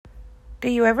Do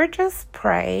you ever just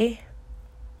pray?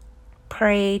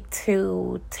 Pray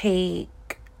to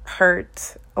take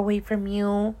hurt away from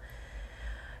you?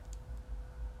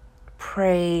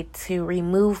 Pray to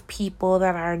remove people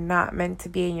that are not meant to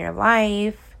be in your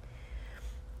life?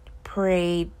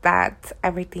 Pray that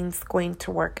everything's going to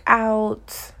work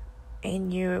out,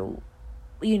 and you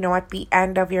know, at the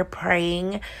end of your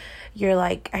praying, you're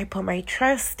like, I put my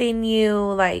trust in you,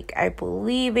 like, I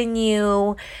believe in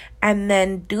you. And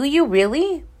then, do you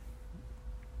really?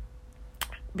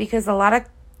 Because a lot of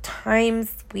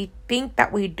times we think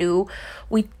that we do.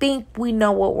 We think we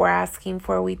know what we're asking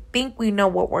for. We think we know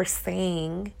what we're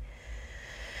saying.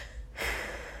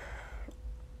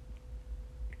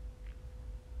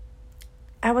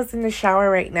 I was in the shower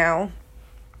right now.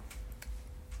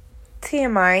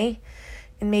 TMI,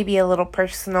 and maybe a little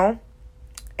personal.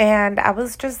 And I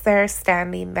was just there,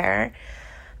 standing there.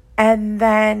 And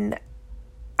then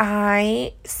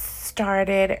I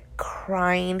started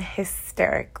crying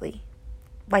hysterically,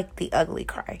 like the ugly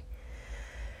cry.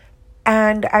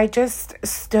 And I just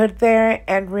stood there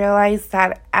and realized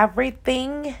that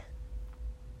everything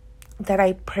that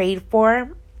I prayed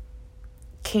for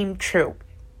came true.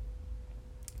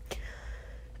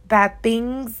 That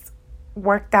things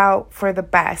worked out for the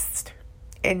best.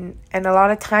 And a lot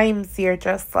of times you're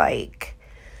just like,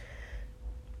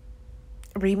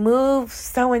 remove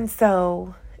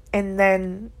so-and-so, and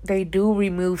then they do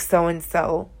remove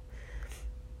so-and-so.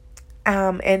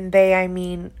 And they, I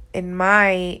mean, on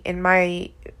my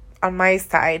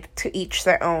side, to each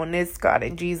their own, is God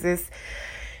and Jesus.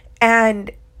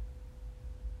 And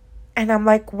I'm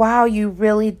like, wow, you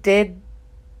really did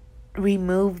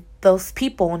remove those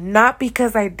people. Not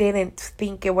because I didn't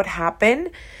think it would happen.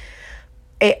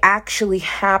 It actually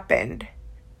happened.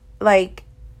 Like,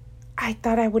 I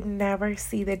thought I would never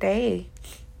see the day.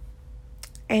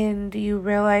 And you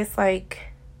realize, like,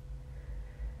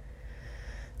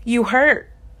 you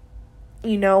hurt,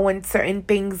 you know, when certain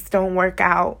things don't work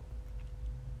out.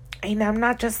 And I'm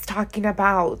not just talking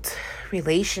about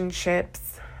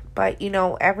relationships, but, you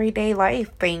know, everyday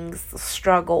life things,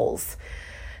 struggles.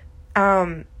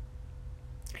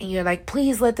 And you're like,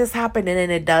 please let this happen. And then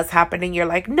it does happen. And you're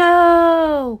like,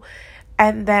 no.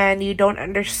 And then you don't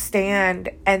understand.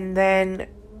 And then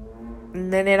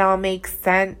it all makes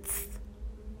sense.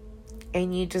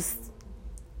 And you just,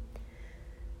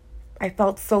 I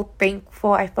felt so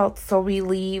thankful. I felt so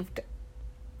relieved.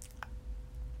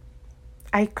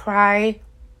 I cry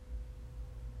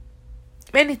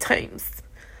many times.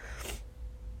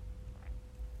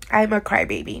 I'm a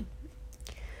crybaby.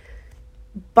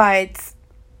 But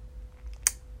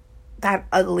that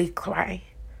ugly cry,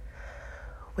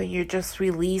 when you're just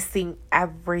releasing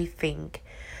everything,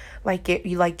 like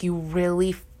you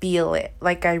really feel it.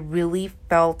 Like, I really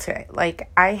felt it.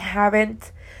 Like, I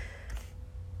haven't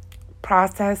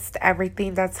processed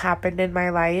everything that's happened in my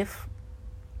life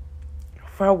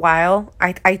for a while.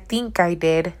 I think I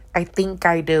did. I think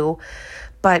I do.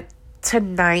 But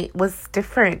tonight was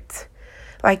different.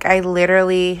 Like, I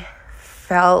literally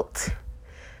felt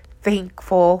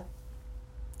thankful.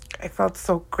 I felt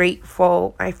so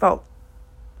grateful. I felt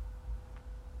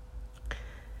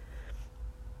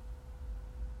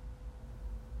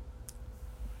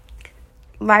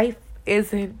life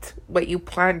isn't what you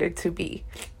planned it to be.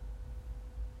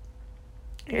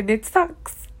 And it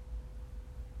sucks.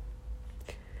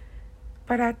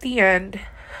 But at the end,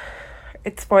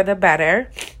 it's for the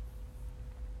better.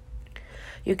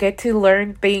 You get to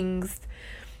learn things.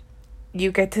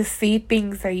 You get to see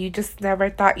things that you just never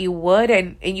thought you would.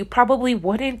 And you probably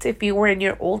wouldn't if you were in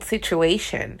your old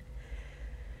situation.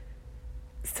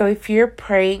 So if you're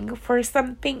praying for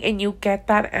something and you get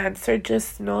that answer,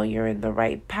 just know you're in the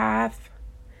right path.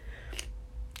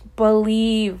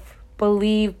 Believe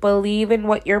in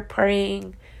what you're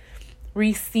praying.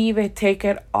 Receive it. Take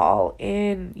it all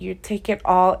in. You take it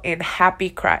all in. Happy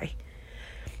cry.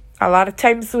 A lot of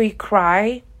times we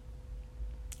cry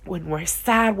when we're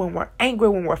sad, when we're angry,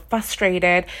 when we're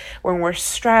frustrated, when we're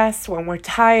stressed, when we're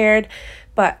tired.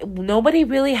 But nobody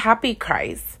really happy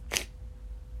cries.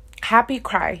 Happy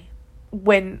cry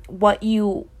when what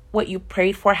you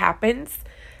prayed for happens.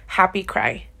 Happy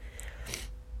cry.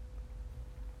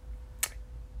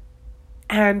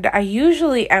 And I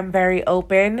usually am very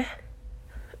open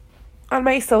on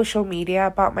my social media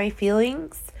about my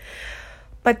feelings.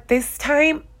 But this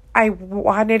time, I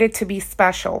wanted it to be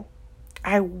special.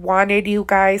 I wanted you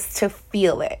guys to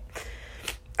feel it.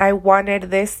 I wanted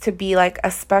this to be like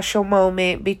a special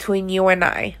moment between you and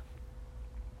I.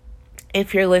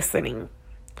 If you're listening,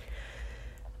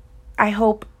 I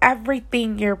hope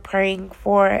everything you're praying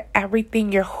for,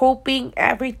 everything you're hoping,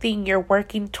 everything you're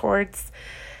working towards,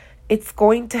 it's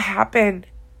going to happen.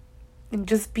 And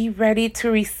just be ready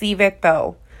to receive it,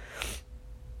 though.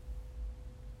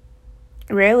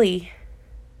 Really.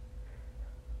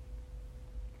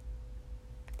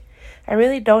 I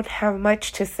really don't have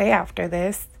much to say after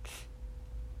this.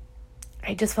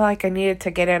 I just felt like I needed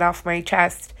to get it off my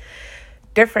chest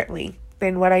differently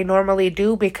than what I normally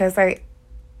do, because I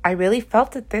really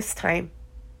felt it this time.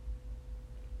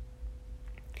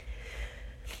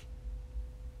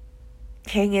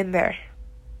 Hang in there.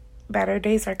 Better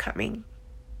days are coming.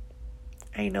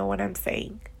 I know what I'm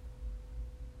saying.